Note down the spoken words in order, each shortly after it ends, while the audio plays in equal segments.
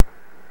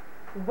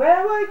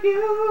Where were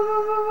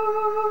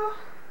you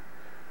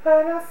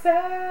when I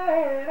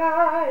said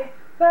I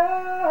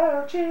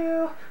loved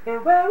you?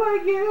 And where were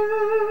you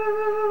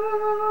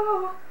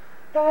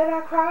when I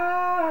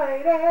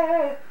cried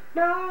at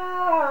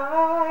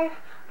night?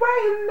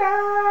 Waking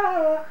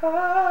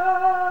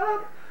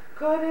up,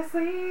 couldn't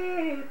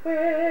sleep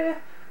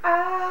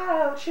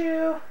without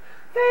you.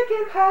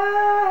 Thinking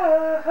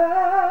how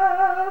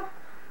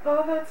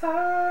all the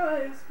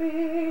times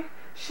we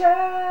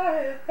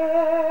shared.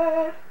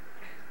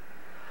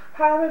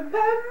 I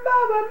remember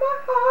when my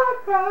heart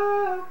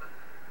broke.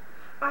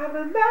 I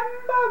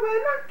remember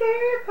when I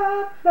gave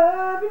up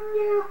loving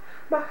you.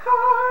 My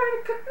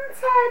heart couldn't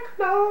take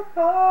no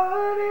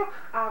more of you.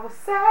 I was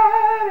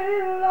sad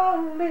and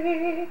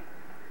lonely.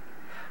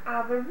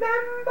 I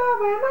remember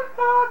when I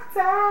walked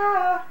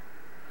out.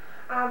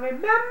 I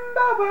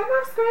remember when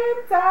I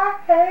screamed I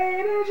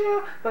hated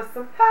you, but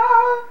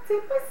somehow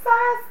deep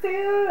inside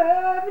still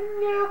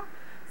loving you.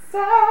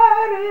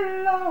 Sad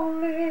and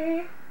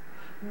lonely.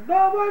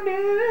 No one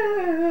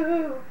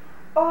knew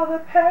all the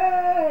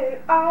pain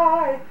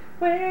I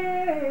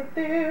went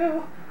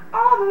through,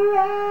 all the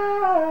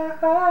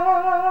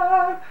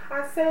love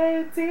I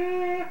saved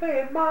deep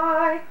in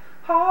my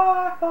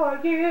heart for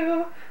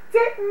you.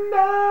 Didn't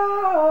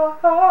know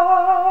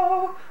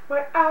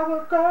where I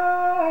would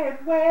go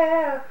and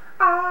where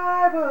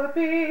I would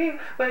be,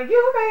 but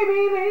you made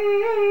me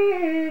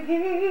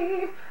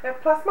leave. And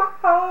plus my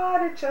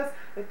heart, it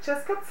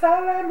just kept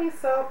telling me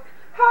so.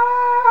 I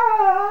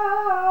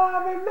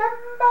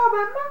remember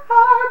when my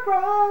heart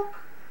broke.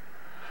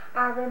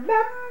 I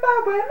remember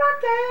when I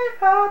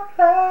gave up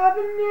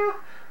loving you.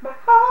 My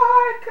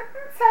heart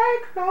couldn't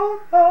take no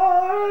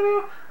more of you.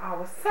 I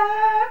was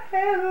sad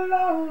and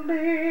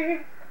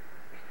lonely.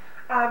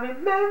 I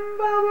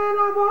remember when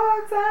I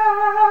walked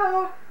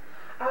out.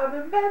 I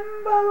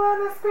remember when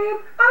I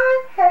screamed I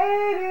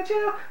hated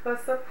you,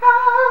 but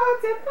somehow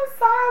deep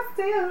inside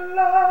still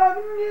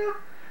loving you.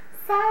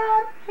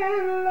 Sad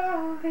and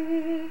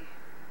lonely.